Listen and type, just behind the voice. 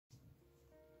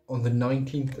On the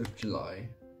 19th of July,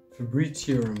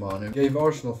 Fabrizio Romano gave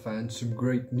Arsenal fans some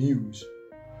great news.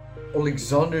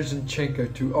 Alexander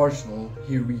Zinchenko to Arsenal,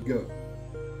 here we go.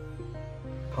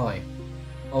 Hi,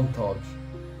 I'm Taj,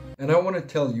 and I want to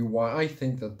tell you why I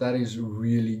think that is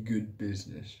really good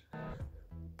business.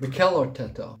 Mikel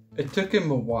Arteta, it took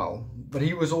him a while, but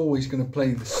he was always going to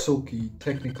play the sulky,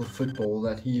 technical football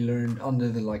that he learned under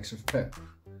the likes of Pep.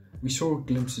 We saw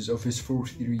glimpses of his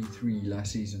 4-3-3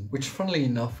 last season, which funnily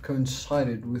enough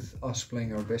coincided with us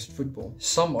playing our best football.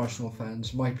 Some Arsenal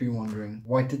fans might be wondering,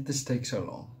 why did this take so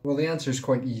long? Well, the answer is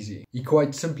quite easy. He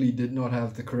quite simply did not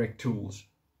have the correct tools.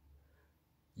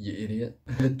 You idiot.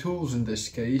 The tools in this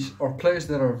case are players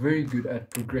that are very good at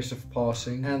progressive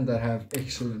passing and that have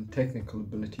excellent technical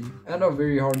ability and are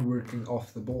very hardworking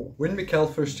off the ball. When Mikel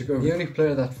first took over, the only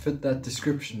player that fit that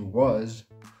description was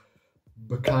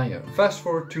Bukayo. Fast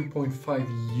forward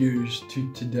 2.5 years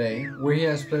to today, where he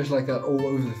has players like that all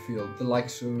over the field, the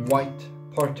likes of White,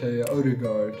 Partey,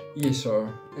 Odegaard,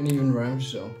 ESR, and even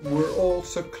Ramsdale. We're all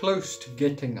so close to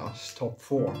getting us top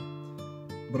 4,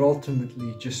 but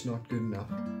ultimately just not good enough.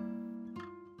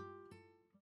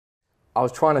 I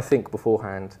was trying to think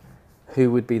beforehand who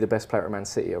would be the best player at Man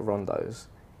City at Rondo's,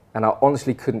 and I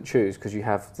honestly couldn't choose because you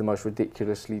have the most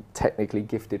ridiculously technically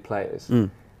gifted players.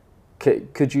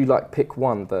 Could you pick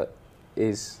one that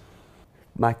is...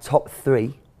 My top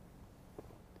 3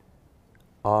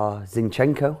 are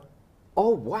Zinchenko.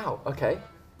 Oh wow, okay.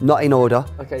 Not in order.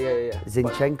 Okay, yeah.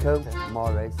 Zinchenko,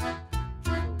 Mahrez.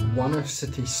 One of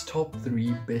City's top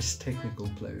 3 best technical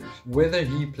players. Whether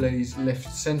he plays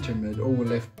left centre mid or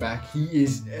left back, he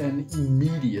is an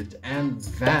immediate and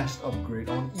vast upgrade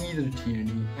on either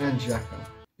Tierney and Xhaka.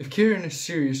 If Kieran is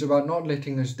serious about not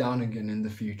letting us down again in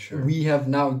the future, we have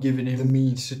now given him the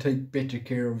means to take better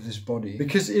care of his body.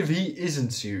 Because if he isn't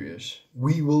serious,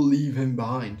 we will leave him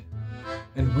behind.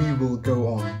 And we will go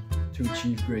on to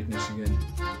achieve greatness again.